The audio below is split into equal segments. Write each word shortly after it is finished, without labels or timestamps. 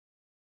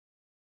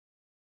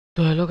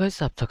तो hello guys,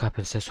 आप सबका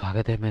फिर से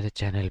स्वागत है मेरे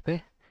चैनल पे।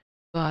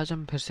 तो आज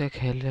हम फिर से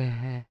खेल रहे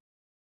हैं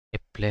ए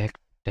प्लेग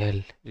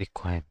टेल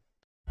रिक्वाइम।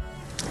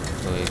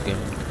 तो ये गेम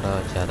थोड़ा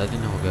ज़्यादा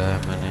दिन हो गया है,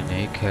 मैंने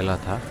नहीं खेला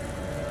था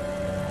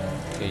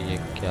कि ये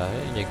क्या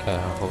है, ये क्या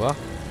होगा,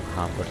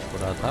 कहाँ पर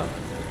छोड़ा था,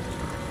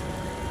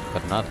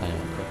 करना था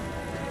यहाँ पर।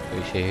 तो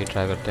इसे ही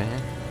ट्राई करते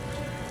हैं।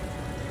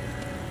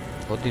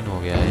 बहुत दिन हो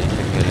गया है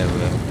इसे खेले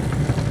हुए,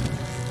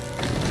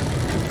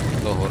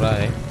 तो हो रहा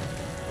है।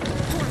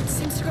 Point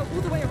seems to go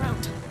all the way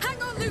around.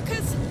 Hang on,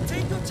 Lucas!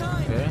 Take your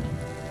time! Okay.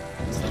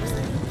 Seems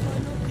they can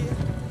climb up here.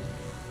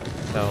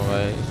 क्या होगा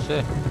इससे?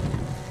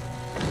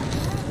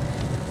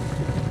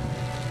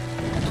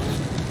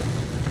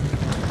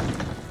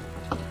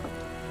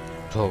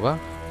 होगा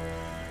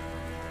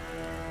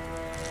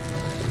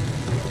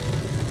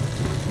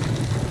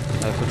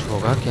कुछ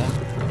होगा क्या?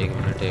 एक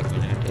मिनट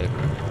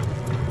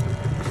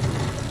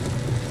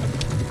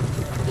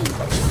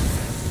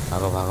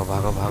भागो भागो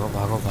भागो भागो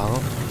भागो भागो।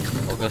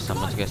 ओके,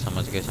 समझ गए।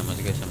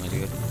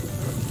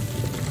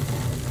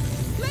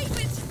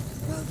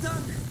 Well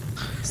done.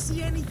 See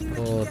anything that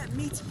can get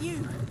me to you?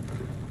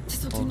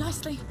 This'll do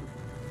nicely.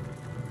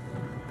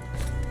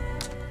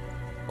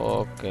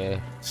 Okay,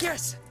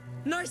 Yes.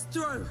 Nice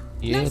throw.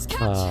 ये Nice था,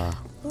 catch.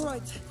 All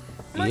right.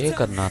 ये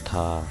करना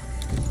था।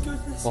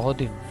 Goodness. बहुत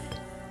दिन।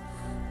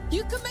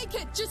 You can make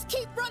it. Just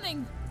keep running.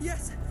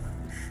 Yes.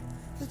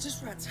 They're just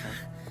rats, huh?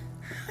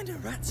 I know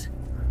rats.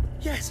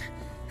 Yes.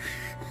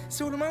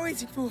 So what am I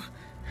waiting for?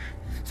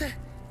 There.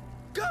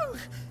 Go!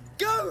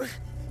 Go!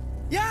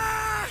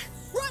 Yeah!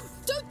 Run.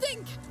 Don't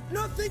think.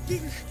 Not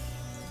thinking.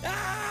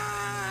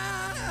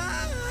 Ah!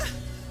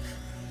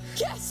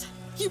 Yes.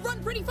 You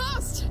run pretty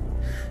fast.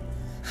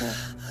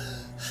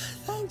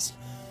 Thanks.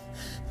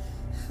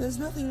 There's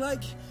nothing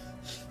like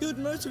good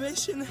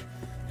motivation.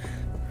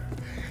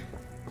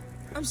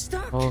 I'm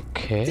stuck.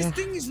 Okay. This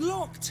thing is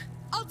locked.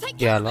 I'll take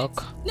Yeah, care of lock.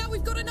 it. Now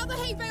we've got another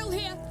hay bale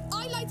here.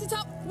 I light it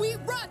up. We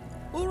run.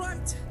 All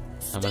right.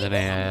 समझ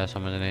नहीं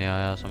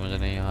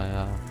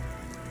आया।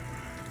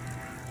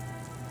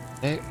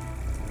 ए,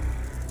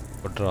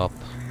 वो drop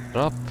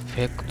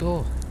फेंक दो।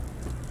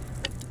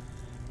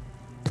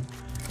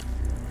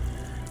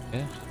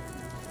 ए?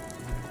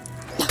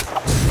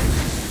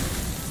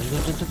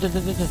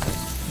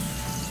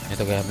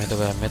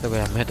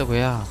 मैं तो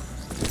गया।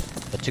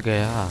 बच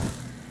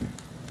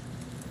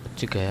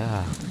गया।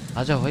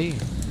 आजा भाई।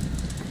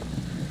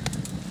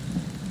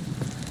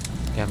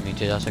 क्या हम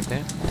नीचे जा सकते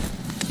हैं?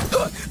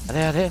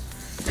 अरे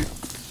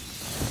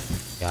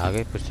क्या आ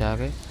गए? फिर से आ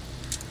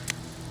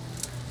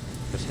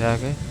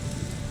गए।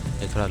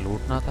 ये थोड़ा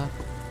लूटना था।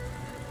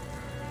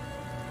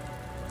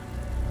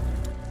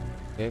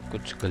 ये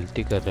कुछ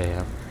गलती कर रहे हैं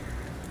हम।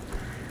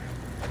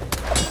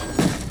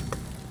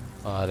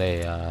 अरे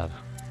यार,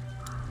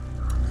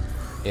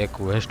 एक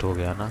वेस्ट हो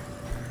गया ना।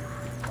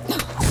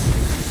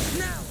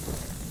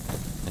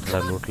 मैं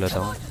थोड़ा लूट लेता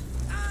हूँ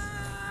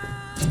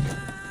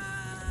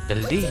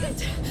जल्दी।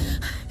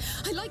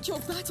 I like your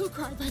battle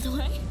cry, by the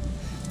way.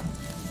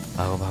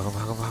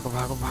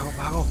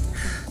 भागो।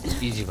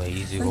 इजी भाई,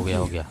 इजी हो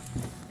गया।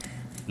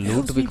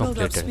 लूट भी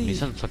completed,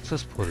 mission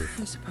successful.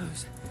 I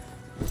suppose.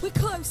 We're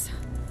close.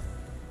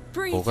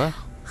 Breathe. होगा।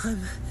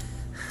 I'm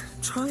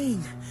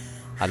trying.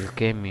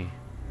 Alchemy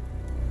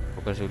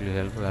focus will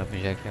help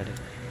हमेशा कैरी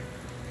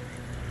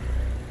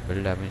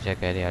बिल्ड हमेशा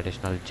कैरी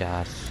एडिशनल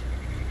चार्ज।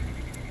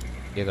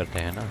 ये करते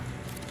हैं ना।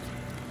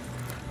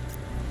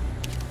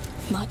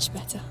 Much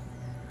better.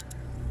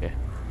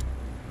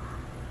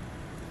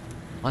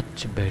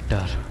 Much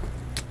better.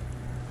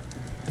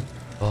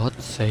 बहुत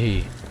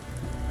सही।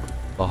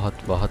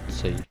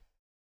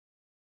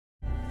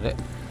 अरे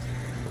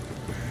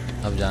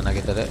अब जाना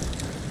किधर है?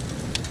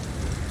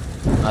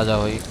 आ जाओ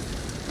भाई।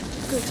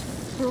 Good.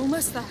 We're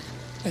almost there.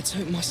 Let's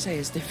hope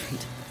Marseille is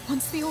different.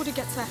 Once the order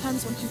gets their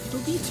hands on him,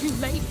 it'll be too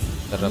late.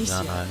 तरफ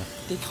जाना है।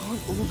 They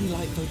can't all be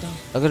like Vaudin.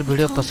 अगर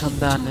वीडियो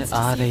पसंद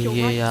आ रही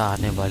है या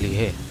आने वाली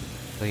है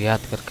तो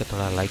याद करके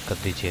थोड़ा लाइक कर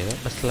दीजिएगा।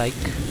 बस लाइक,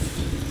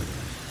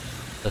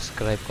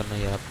 सब्सक्राइब करना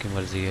ये आपकी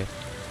मर्जी है।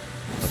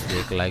 बस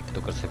एक लाइक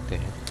तो कर सकते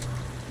हैं।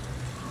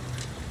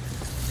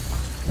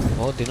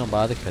 बहुत दिनों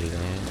बाद खेल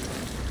रहे हैं,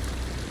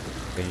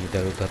 कहीं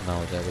इधर उधर ना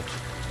हो जाए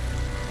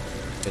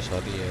कुछ।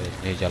 सॉरी, ये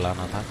नहीं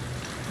चलाना था,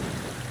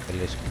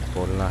 पहले इसको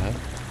खोलना है।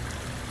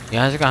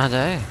 यहाँ से कहाँ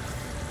जाए?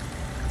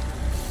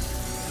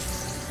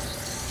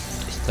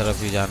 इस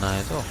तरफ ही जाना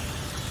है तो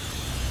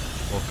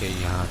ओके।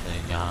 यहाँ से,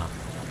 यहाँ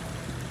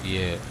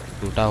ये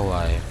टूटा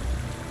हुआ है।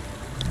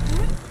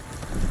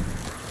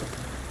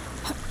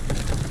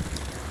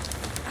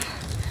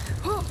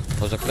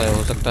 हो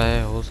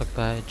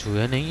सकता है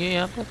चूहे नहीं है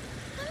यहाँ पर।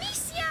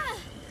 Alicia!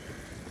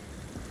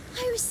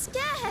 I was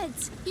scared.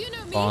 You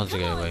know me. पहुँच Come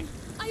गए on. भाई।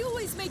 I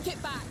always make it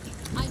back.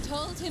 I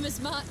told him as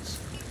much.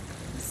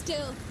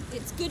 Still,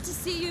 it's good to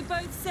see you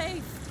both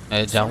safe.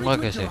 जाऊँगा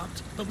कैसे?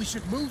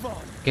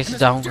 कैसे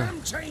जाऊँगा?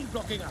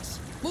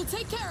 We'll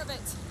take care of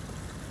it.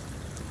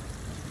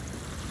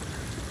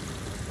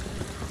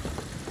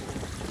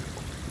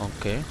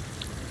 Okay.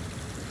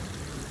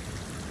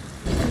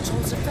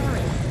 Controls are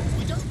firing.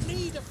 We don't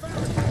need a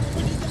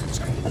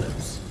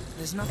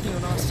There's nothing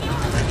on our side.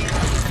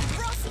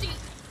 Rusty!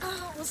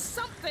 Or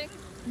something.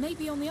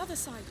 Maybe on the other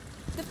side.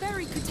 The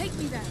ferry could take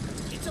me there.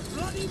 It's a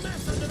bloody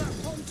mess under that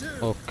pontoon.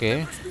 Okay.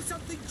 There must be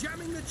something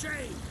jamming the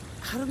chain.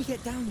 How do we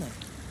get down there?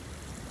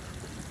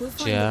 We'll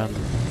find a jam way.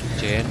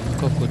 Chain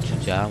को कुछ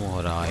जाम हो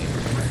रहा है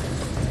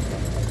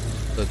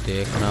तो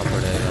देखना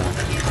पड़ेगा।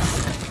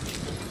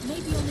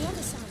 Maybe on the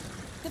other side.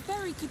 The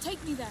ferry could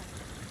take me there.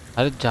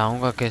 अरे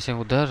जाऊंगा कैसे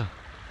उधर?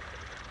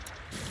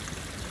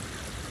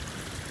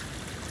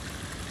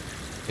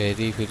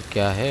 फेरी फिर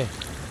क्या है?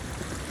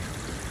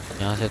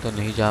 यहाँ से तो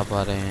नहीं जा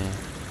पा रहे हैं।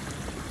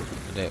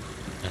 अरे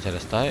ऐसा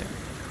रास्ता है?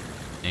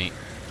 नहीं,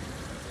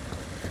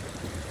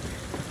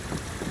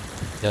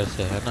 इधर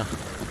से है ना।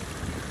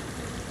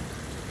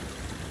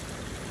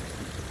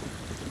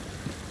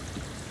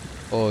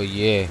 ओ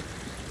ये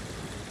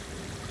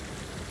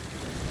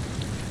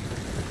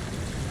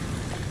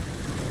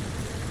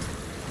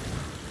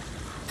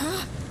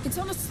It's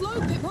on a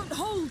slope. It won't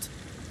hold.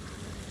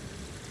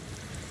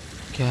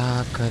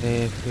 क्या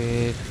करे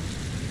फिर?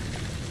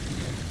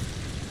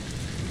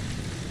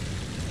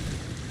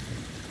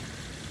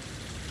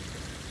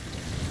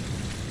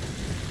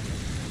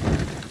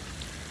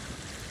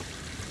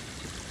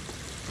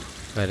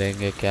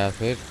 करेंगे क्या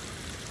फिर?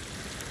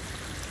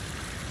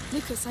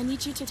 Lucas, I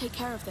need you to take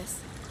care of this.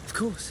 Of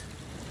course.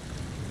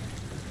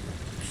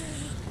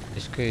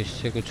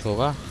 इससे कुछ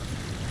होगा?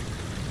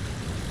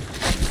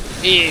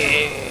 Oh,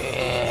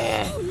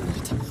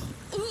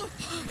 Lord.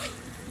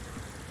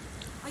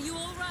 Are you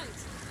all right?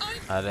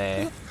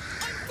 अरे I'm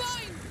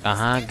fine.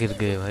 कहाँ गिर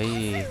गए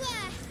भाई?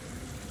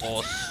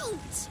 ओस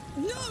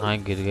No. कहाँ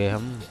गिर गए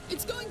हम?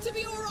 It's going to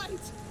be all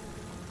right.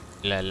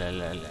 La La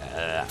La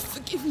La.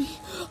 Forgive me.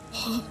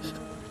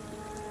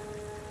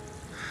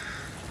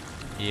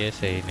 ये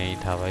सही नहीं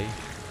था भाई।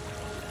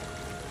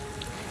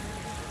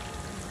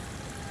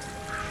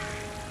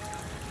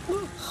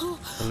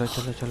 चलो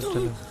चलो चलो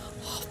चलो।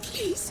 Oh,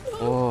 please, no. No,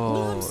 I'm ओ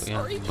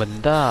यहाँ sorry.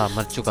 बंदा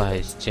मर चुका है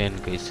इस चेन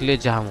के, इसलिए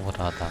जाम हो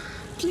रहा था।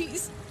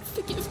 Please,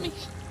 forgive me.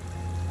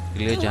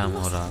 इसलिए No, जाम I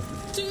हो रहा।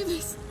 mustn't do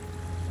this.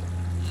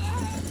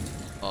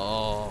 ओ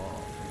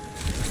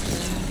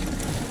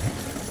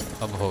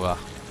अब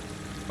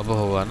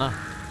होगा ना?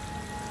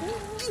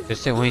 फिर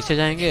से वहीं से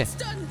जाएंगे? It's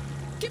done.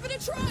 Give it a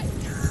try.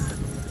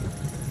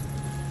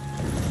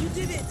 You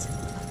did it!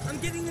 I'm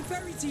getting the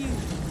ferry to you.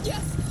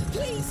 Yes,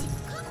 please.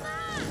 Come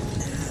back!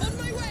 On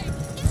my way.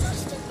 It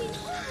must have been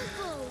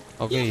horrible.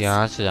 Okay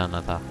यहाँ से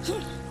जाना था।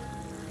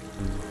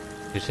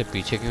 फिर से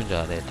पीछे क्यों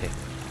जा रहे थे?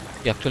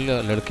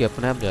 एक्चुअली लड़की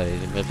अपने आप जा रही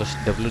थी, मैं बस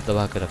W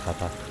दबा के रखा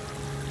था।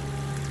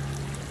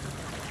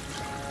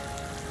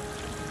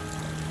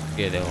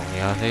 ये देखो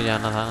यहाँ से ही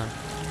जाना था ना,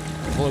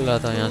 बोल रहा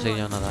था यहाँ से ही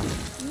जाना था।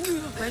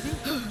 Ready?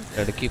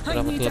 लड़की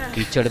पूरा मतलब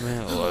कीचड़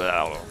में।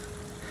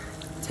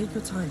 Take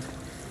your time.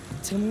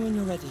 Tell me when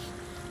you're ready.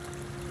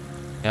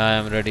 Yeah, I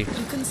am ready.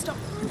 You can stop.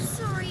 I'm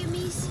sorry,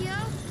 Amicia.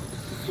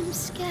 I'm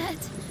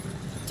scared.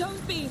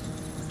 Don't be.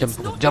 Jump, It's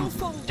not jump, your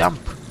fault. jump,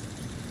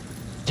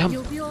 jump.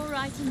 You'll be all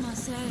right in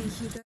Marseille,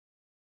 Hugo.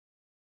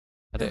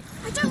 अरे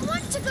I don't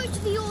want to go to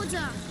the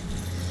order.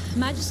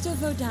 Magister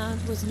Vaudin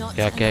was not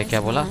क्या a क्या nice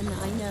क्या बोला? man,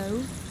 I know,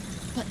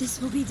 but this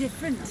will be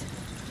different.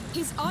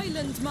 His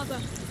island, mother.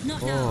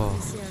 Not now, oh,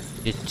 monsieur.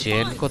 ये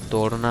chain को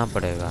तोड़ना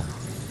पड़ेगा,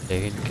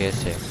 लेकिन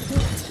कैसे?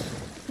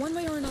 One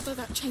way or another,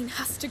 that chain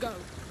has to go.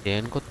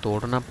 Chain को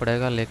तोड़ना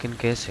पड़ेगा लेकिन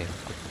कैसे?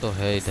 कुछ तो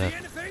है See इधर।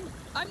 anything?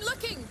 I'm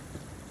looking.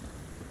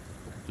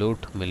 लूट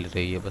मिल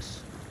रही है बस।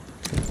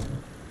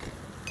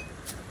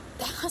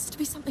 There has to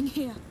be something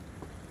here.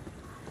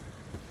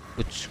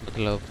 कुछ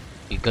मतलब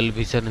ईगल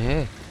विजन है,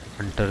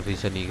 हंटर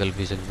विजन, ईगल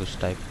विजन कुछ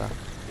टाइप का।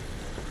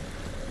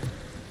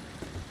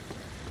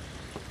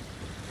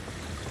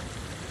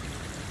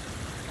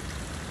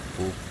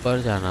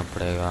 ऊपर जाना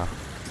पड़ेगा,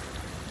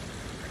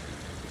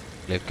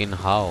 लेकिन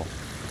हाउ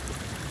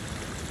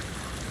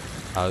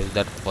इज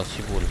दैट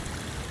पॉसिबल?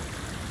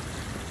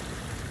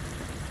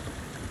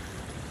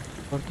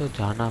 ऊपर तो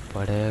जाना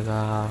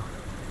पड़ेगा।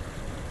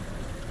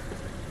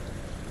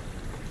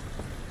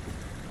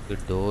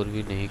 डोर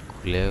भी नहीं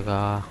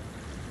खुलेगा,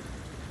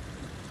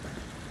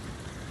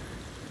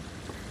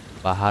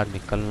 बाहर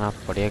निकलना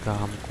पड़ेगा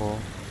हमको।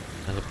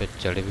 यहाँ पे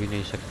चढ़ भी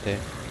नहीं सकते,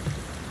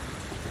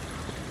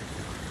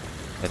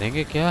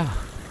 करेंगे क्या?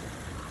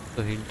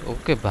 तो हिंट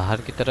ओके,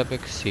 बाहर की तरफ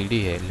एक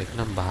सीढ़ी है, लेकिन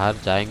हम बाहर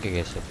जाएंगे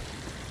कैसे?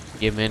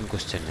 ये मेन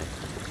क्वेश्चन है।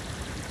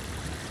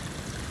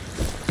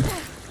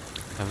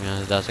 हम यहाँ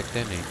से जा सकते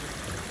हैं? नहीं।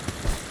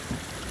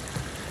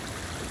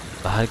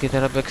 बाहर की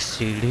तरफ एक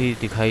सीढ़ी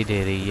दिखाई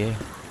दे रही है,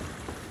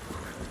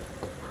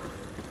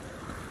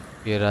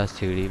 ये रहा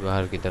सीढ़ी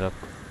बाहर की तरफ,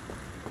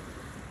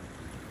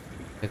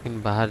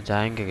 लेकिन बाहर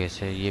जाएंगे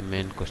कैसे? ये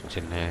मेन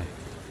क्वेश्चन है।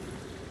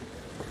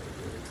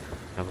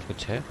 यहाँ पर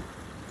कुछ है?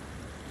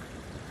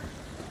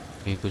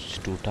 ये कुछ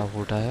टूटा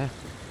फूटा है।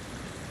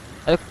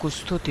 अरे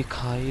कुछ तो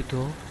दिखाई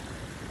दो।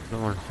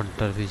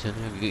 हंटर विजन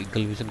है,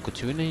 ईगल विजन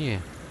कुछ भी नहीं है।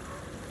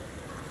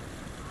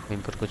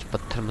 कहीं पर कुछ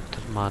पत्थर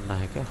मत्थर मारना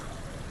है क्या?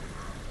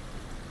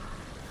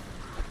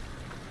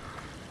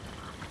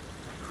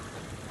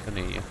 तो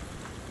नहीं है।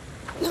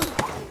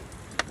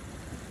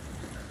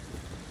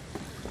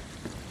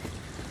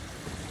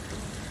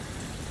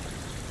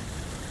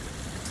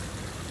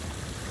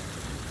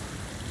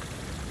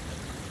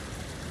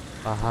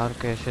 बाहर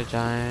कैसे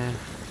जाएं,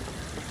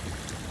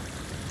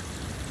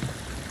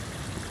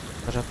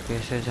 तरफ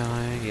कैसे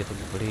जाएं, ये तो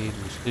बड़ी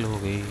मुश्किल हो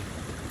गई।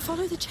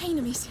 Follow the chain,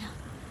 Amicia.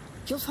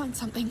 You'll find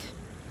something.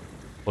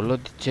 Follow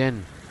the chain.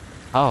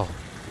 How?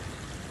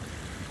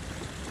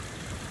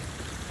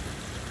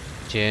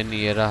 Chain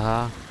ये रहा।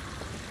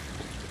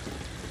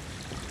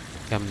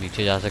 क्या हम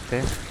नीचे जा सकते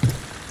हैं?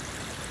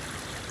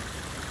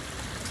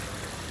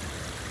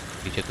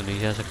 नीचे तो नहीं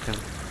जा सकते हम।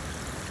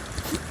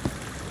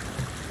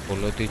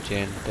 फॉलो दी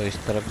चेन, तो इस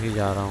तरफ ही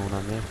जा रहा हूँ ना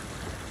मैं।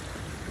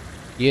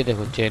 ये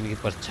देखो चेन की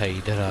परछाई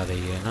इधर आ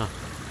रही है ना,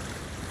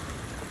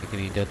 लेकिन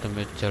इधर तो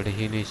मैं चढ़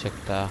ही नहीं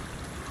सकता।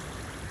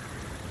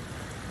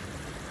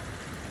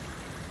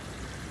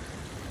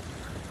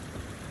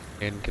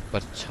 चेन की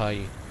परछाई,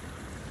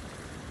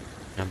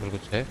 यहाँ पर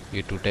कुछ है,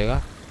 ये टूटेगा,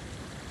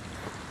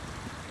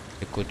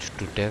 ये कुछ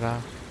टूटेगा।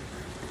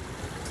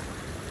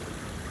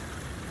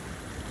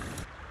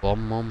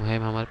 बॉम्ब बॉम्ब है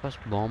हमारे पास?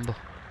 बॉम्ब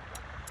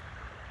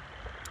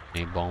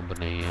नहीं, बॉम्ब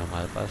नहीं है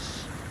हमारे पास।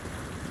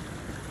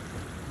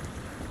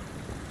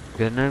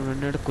 ग्रेनेड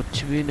व्रेनेड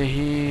कुछ भी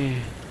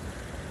नहीं।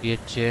 ये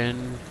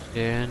चेन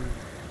चेन,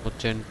 वो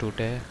चेन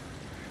टूटे।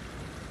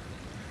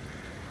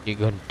 ये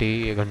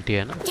घंटी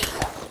है ना?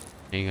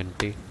 नहीं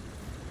घंटी,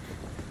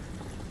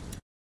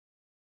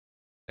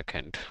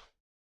 सेकंड।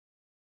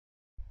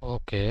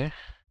 ओके,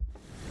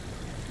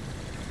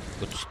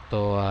 कुछ तो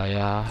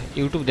आया।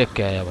 YouTube देख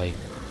के आया भाई,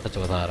 सच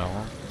बता रहा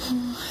हूँ।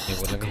 ये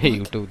बोलेंगे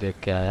YouTube देख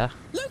के आया।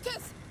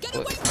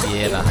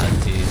 ये रहा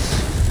चीज,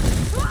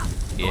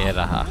 ये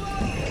रहा।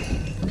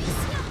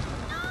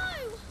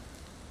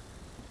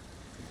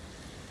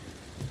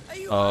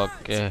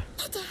 ओके,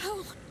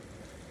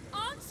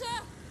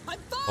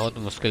 बहुत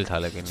मुश्किल था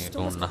लेकिन ये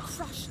ढूंढना।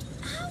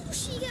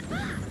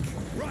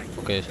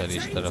 ओके सर,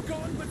 इस तरफ।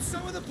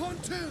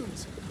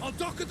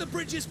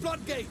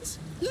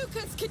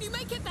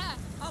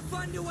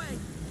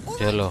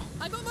 चलो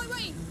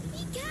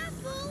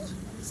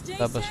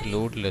तब बस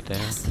लूट लेते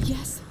हैं।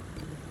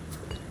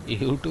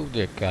 YouTube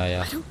देख के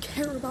आया। I don't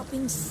care about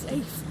being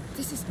safe.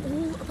 This is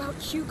all about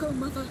Hugo,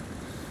 Mother.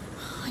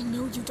 I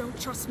know you don't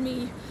trust me,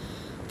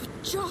 but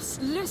just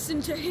listen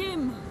to him.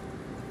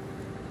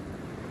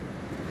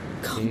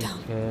 Calm down.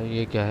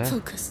 ये क्या है?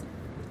 Focus.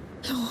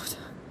 Lord,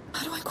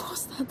 how do I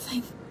cross that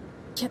thing?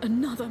 Yet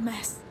another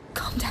mess.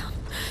 Calm down.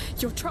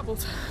 You're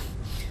troubled,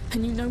 and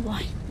you know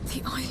why.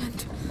 The island.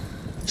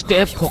 Stay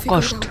You'll figure it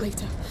focused. out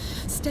later.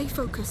 Stay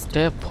focused.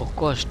 Stay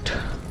focused.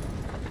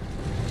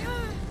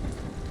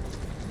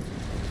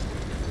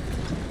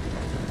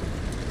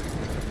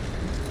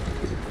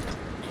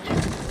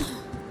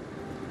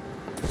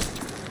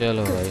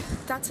 चलो भाई,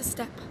 That's a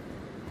step.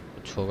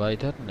 कुछ होगा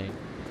इधर? नहीं।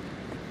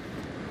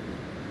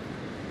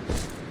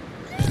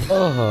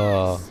 ओह,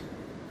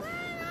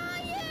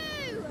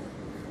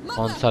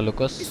 कौन सा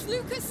Lucas? Is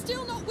Lucas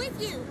still not with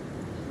you?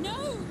 No,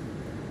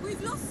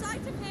 we've lost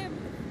sight of him.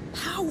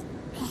 How?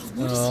 What is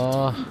he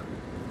doing?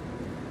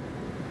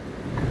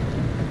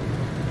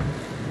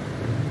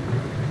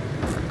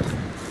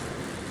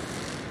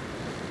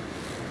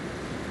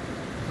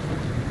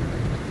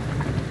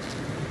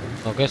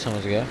 Okay,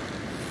 समझ गया।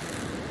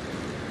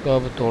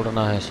 कब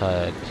तोड़ना है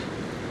शायद।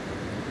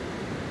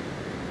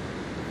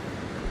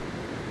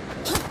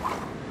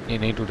 ये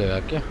नहीं टूटेगा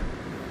क्या?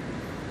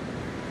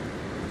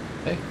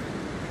 नहीं,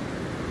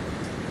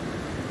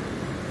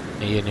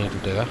 ये नहीं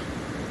टूटेगा।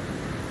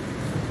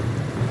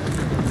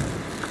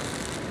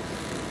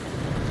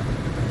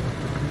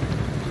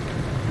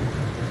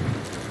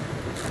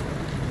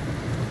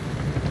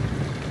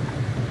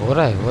 हो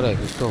रहा है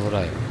कुछ तो हो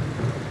रहा है।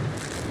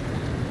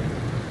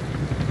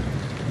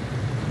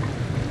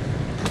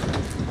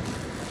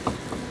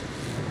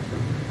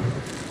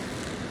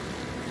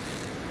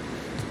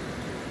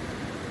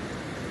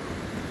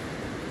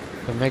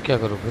 तो मैं क्या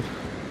करूँ फिर?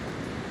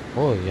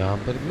 ओ यहाँ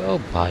पर भी। ओ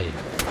भाई,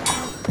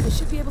 We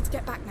should be able to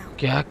get back now.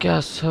 क्या क्या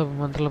सब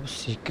मतलब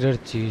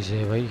सीक्रेट चीज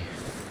है भाई।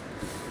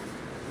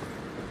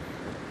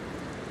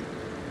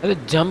 अरे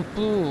जंप,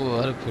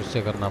 अरे फिर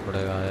से करना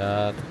पड़ेगा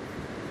यार।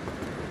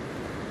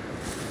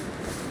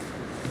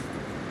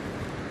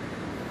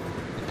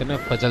 इतने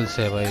पजल्स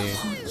है भाई,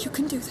 Come on, you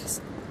can do this.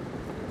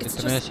 It's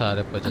इतने just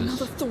सारे puzzles,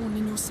 another thorn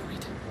in your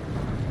side.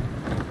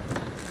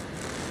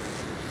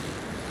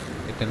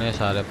 इतने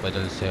सारे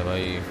पजल्स है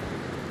भाई।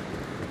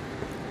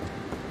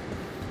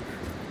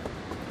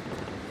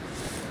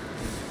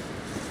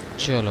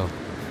 चलो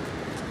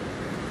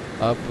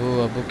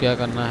अब क्या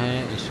करना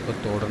है? इसको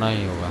तोड़ना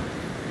ही होगा।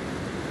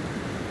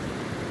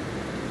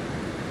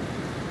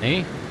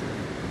 नहीं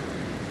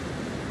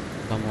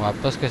तो हम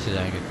वापस कैसे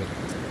जाएंगे फिर?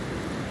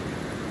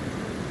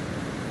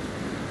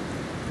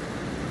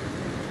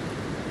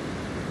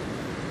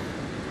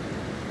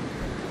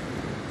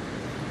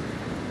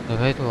 तो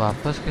भाई तो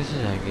वापस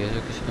कैसे जाएंगे,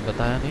 जो किसी ने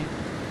बताया नहीं।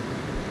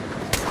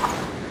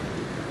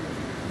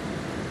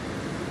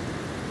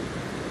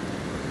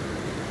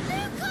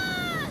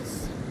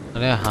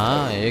 अरे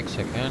हाँ, एक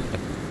सेकेंड,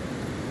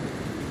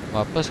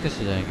 वापस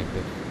कैसे जाएंगे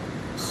फिर?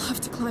 I'll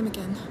have to climb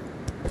again.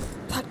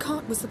 That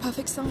cart was the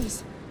perfect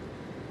size.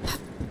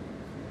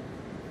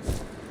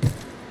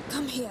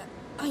 here.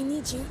 I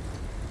need you.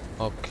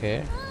 Okay,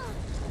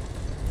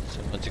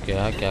 समझ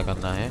गया क्या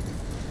करना है।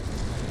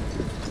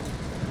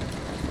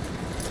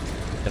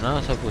 इतना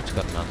सब कुछ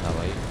करना था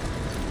भाई।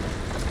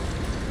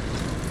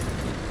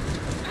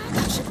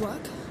 That should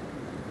work.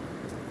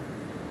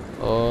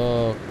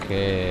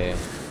 ओके,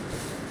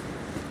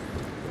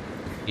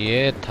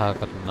 ये था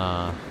करना,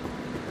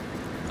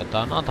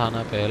 बताना था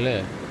ना पहले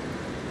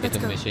कि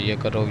तुम इसे ये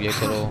करो, ये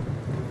करो,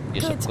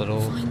 ये सब करो।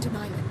 Find an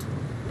island.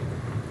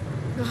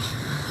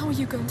 How are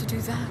you going to do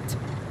that?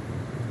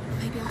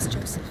 Maybe ask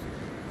Joseph.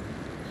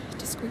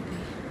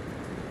 Discreetly.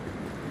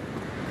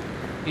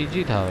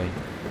 Easy था भाई,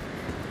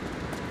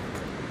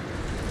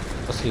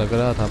 बस लग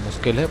रहा था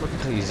मुश्किल है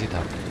बट इजी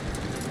था।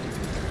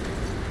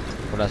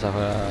 थोड़ा सा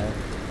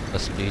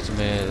बस बीच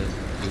में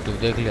यूट्यूब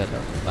देख लिया था,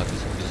 बाकी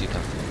सब इजी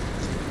था।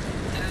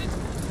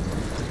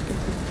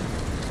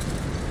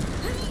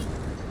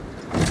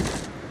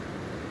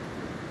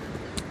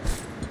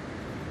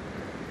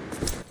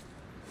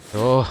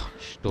 ओह,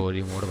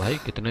 स्टोरी मोड भाई,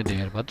 कितने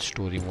देर बाद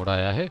स्टोरी मोड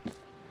आया है।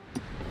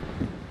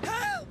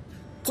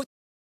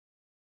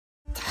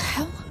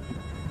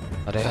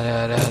 अरे अरे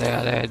अरे अरे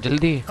अरे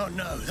जल्दी। Oh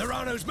no, the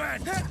Rano's man!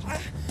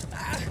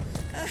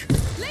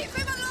 Leave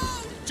him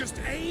alone! Just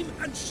aim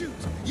and shoot.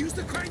 Use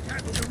the crank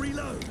handle to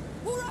reload.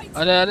 All right.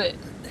 अरे अरे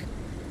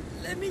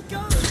Let me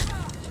go!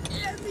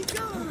 Let me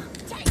go!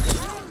 Take it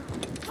on.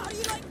 How do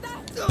you like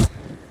that?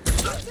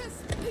 Lucas,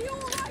 are you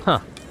all right?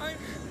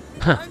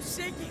 हाँ, I'm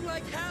shaking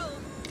like hell.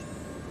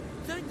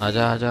 Thank you.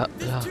 आजा आजा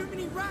There's आजा। too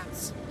many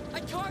rats. I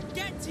can't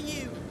get to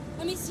you.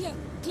 Amicia,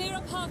 clear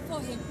a path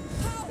for him.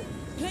 How?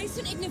 Place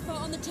an ignifer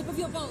on the tip of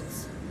your bolts.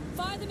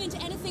 Fire them into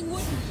anything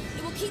wooden.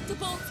 It will keep the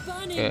bolts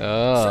burning.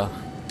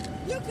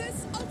 Lucas,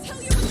 I'll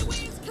tell you when the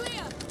way is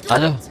clear. आ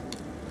जाओ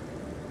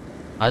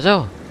आ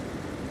जाओ।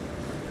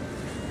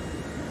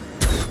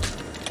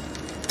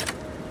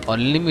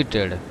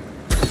 Unlimited.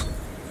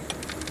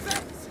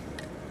 Thanks.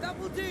 That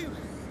will do.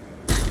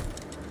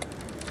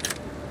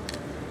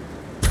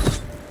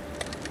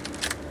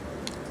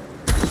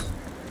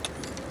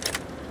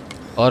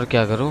 और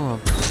क्या करूं अब?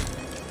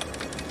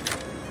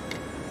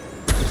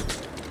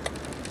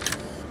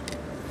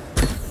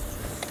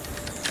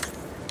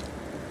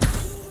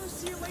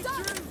 Almost see a way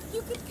through.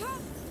 You could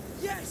come.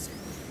 Yes.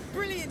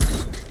 Brilliant.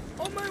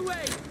 On my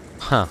way.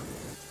 हाँ,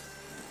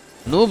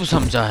 noob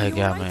समझा है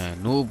क्या मैं?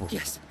 Noob.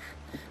 Yes.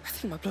 I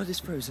think my blood is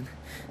frozen.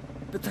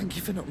 But thank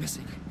you for not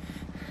missing.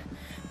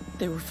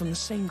 They were from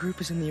the same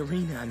group as in the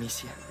arena,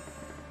 Amicia.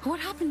 What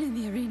happened in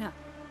the arena?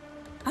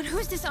 And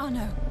who's this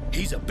Arno?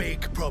 He's a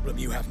big problem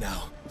you have now.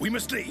 We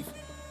must leave.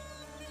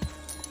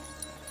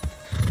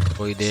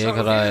 कोई देख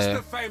रहा here's है।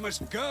 the famous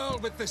girl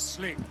with the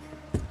sling.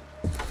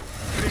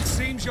 But it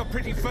seems you're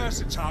pretty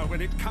versatile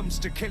when it comes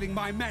to killing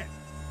my men.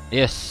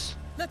 Yes,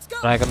 Let's go.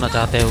 Try करना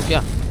चाहते हो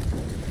क्या?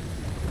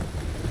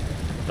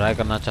 Try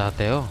करना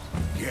चाहते हो?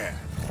 Yeah.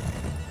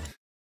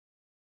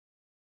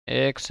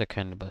 एक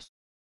सेकेंड बस।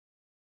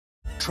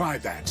 Try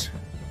that.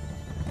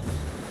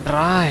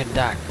 Try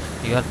that.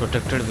 You are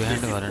protected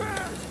behind warrant.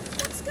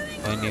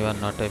 When you are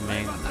not a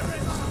man.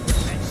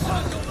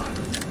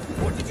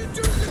 What did you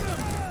do to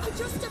them? I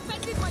just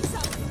defended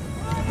myself.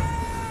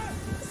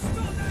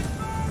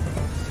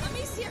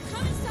 Amicia,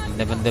 come inside.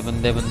 बंदे बंदे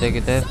बंदे बंदे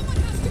किधर?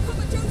 Someone has to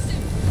cover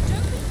Joseph.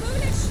 Don't be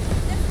foolish.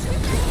 There's too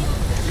many.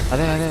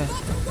 अरे अरे Don't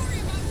worry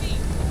about me.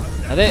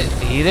 अरे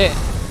धीरे,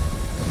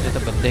 ये तो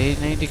बंदे ही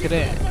नहीं दिख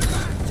रहे।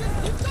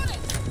 You've got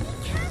it.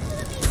 Careful,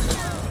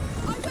 Amicia.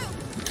 I will.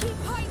 Keep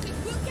hiding.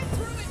 We'll get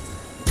through it.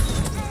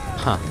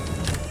 हाँ,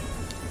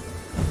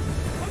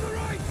 On the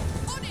right.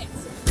 On it.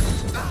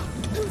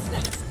 Who's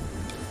next?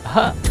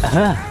 हाँ,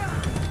 हाँ,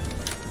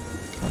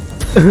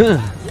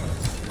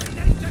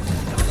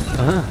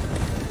 हाँ।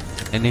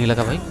 नहीं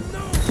लगा भाई। No,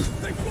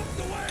 they blocked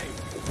the way.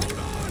 Hold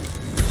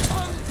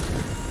on.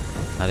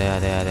 अरे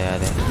अरे अरे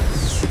अरे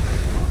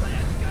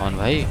कौन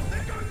भाई?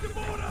 They're going to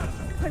board us.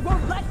 I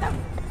won't let them.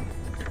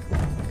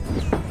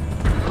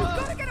 We've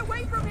got to get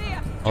away from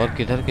here. और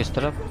किधर, किस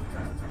तरफ?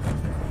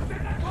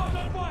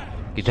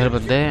 किधर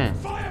बंदे हैं?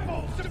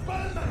 Fireballs to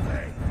burn that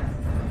thing.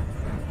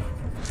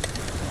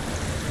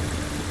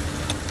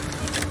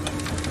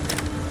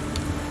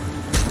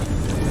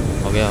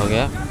 हो गया हो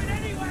गया। Going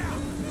anywhere.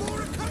 More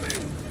are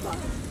coming.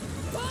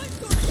 Five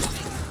got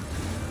coming.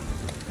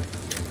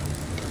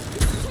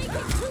 It's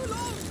taking too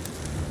long.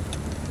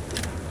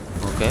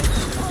 Okay.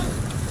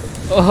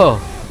 ओहो,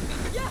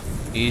 Yes.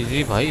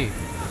 इजी भाई।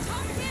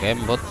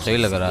 गेम बहुत सही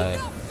लग रहा है।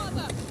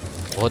 Mother.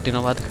 बहुत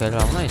दिनों बाद खेल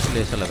रहा हूँ ना,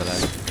 इसलिए ऐसा लग रहा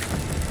है।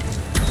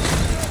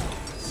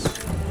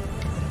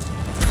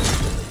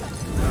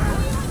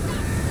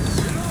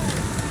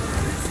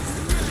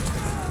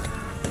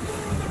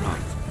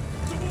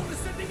 The water's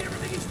sending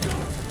everything he's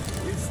got.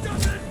 You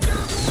stop it.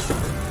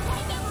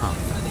 हाँ,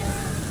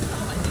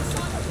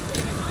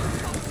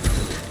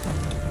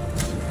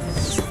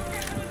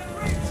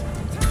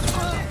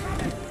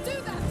 Do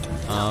that.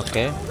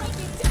 Okay.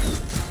 Already dead.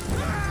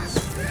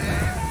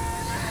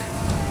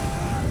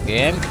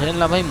 Game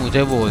खेलना भाई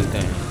मुझे बोलते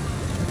हैं,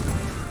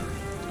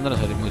 ना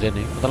सॉरी मुझे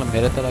नहीं मतलब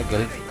मेरे तरह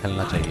गिल्ड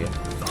खेलना चाहिए।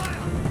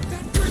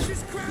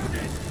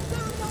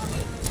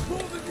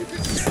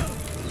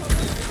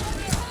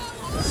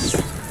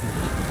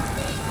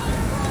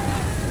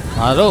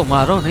 मारो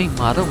मारो नहीं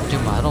मारो मुझे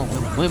मारो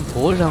मैं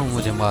बोल रहा हूँ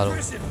मुझे मारो।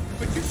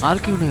 मार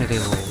क्यों नहीं रहे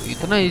हो?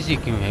 इतना इजी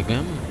क्यों है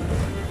गेम?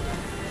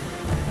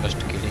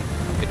 फर्स्ट किलिंग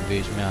फिर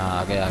बीच में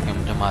आगे आके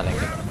मुझे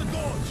मारेंगे।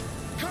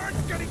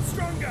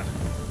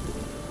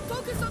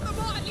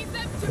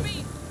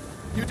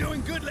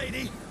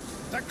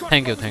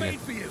 Thank you thank you.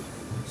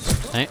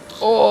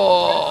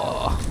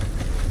 ओह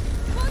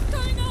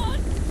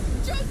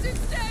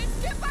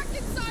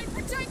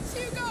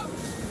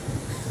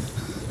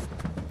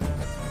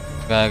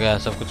गया गया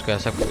सब कुछ गया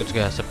सब कुछ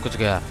गया सब कुछ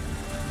गया।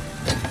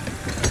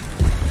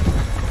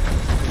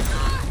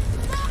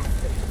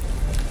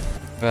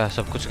 गया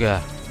सब कुछ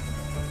गया।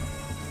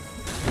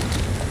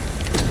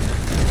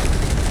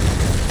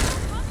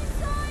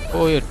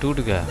 ओ ये टूट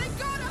गया।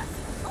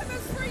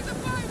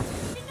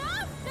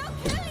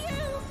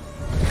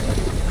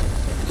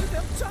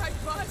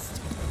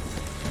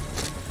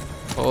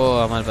 ओ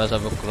हमारे पास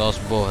अब क्रॉस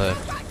बो है।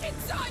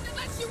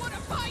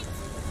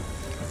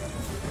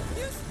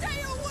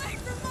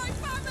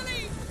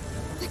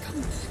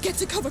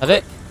 अरे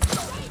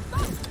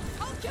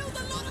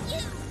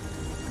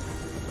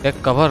एक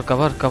cover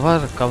cover cover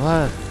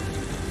cover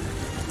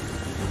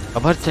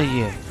cover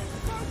चाहिए।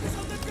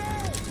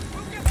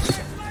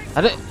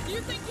 अरे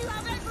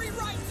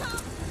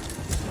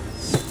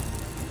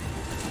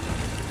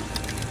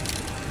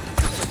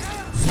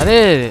अरे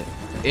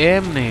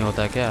एम नहीं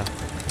होता क्या?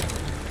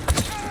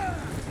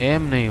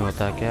 एम नहीं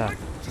होता क्या?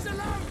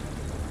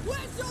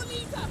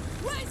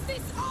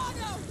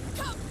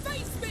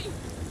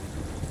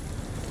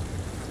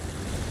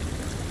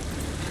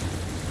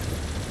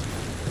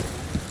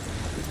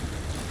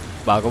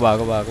 भागो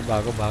भागो भागो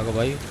भागो भागो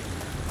भाई।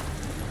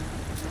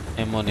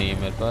 एमओ नहीं है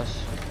मेरे पास।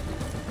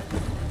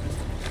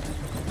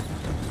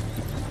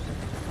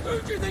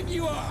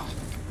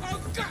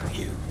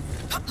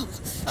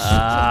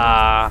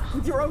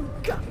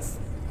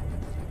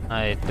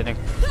 इतने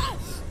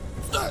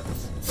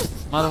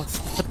मारो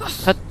हट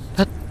हट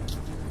हट।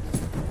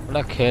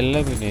 बड़ा खेलने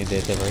भी नहीं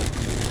देते भाई।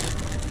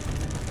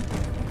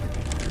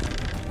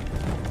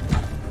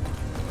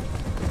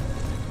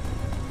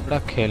 बड़ा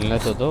खेलने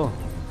तो दो।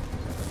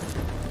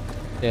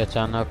 ये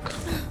अचानक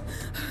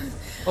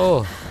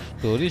ओह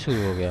स्टोरी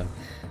शुरू हो गया।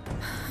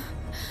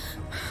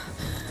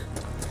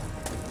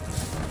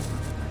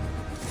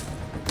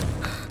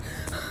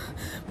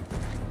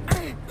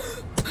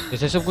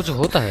 ऐसे सब कुछ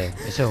होता है?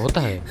 ऐसे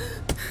होता है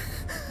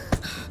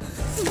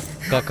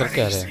क्या?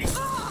 करके आ रहे हैं?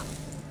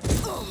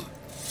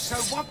 So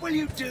what will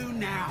you do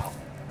now?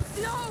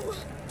 No!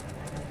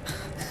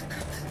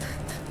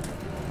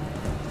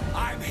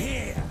 I'm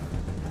here.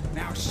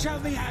 Now show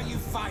me how you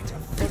fight a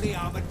fully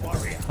armored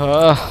warrior.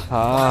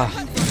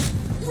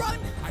 Run!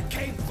 I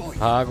came for you.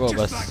 भागो just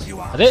बस। like you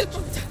are. अरे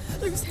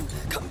Lose him!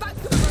 Come back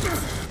to the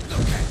boat!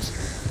 Look at you.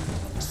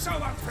 So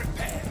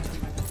unprepared.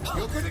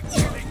 You're good at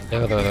killing.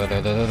 देखो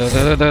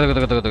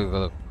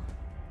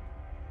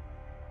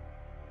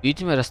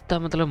बीच में रास्ता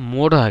मतलब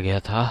मोड़ आ गया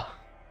था।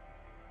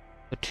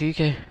 तो ठीक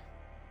है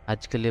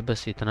आज के लिए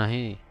बस इतना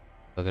ही।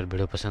 अगर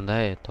वीडियो पसंद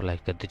आए तो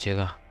लाइक कर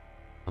दीजिएगा।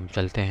 हम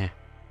चलते हैं।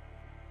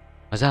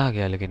 मज़ा आ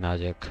गया लेकिन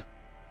आज एक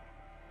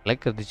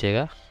लाइक कर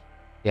दीजिएगा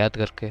याद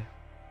करके।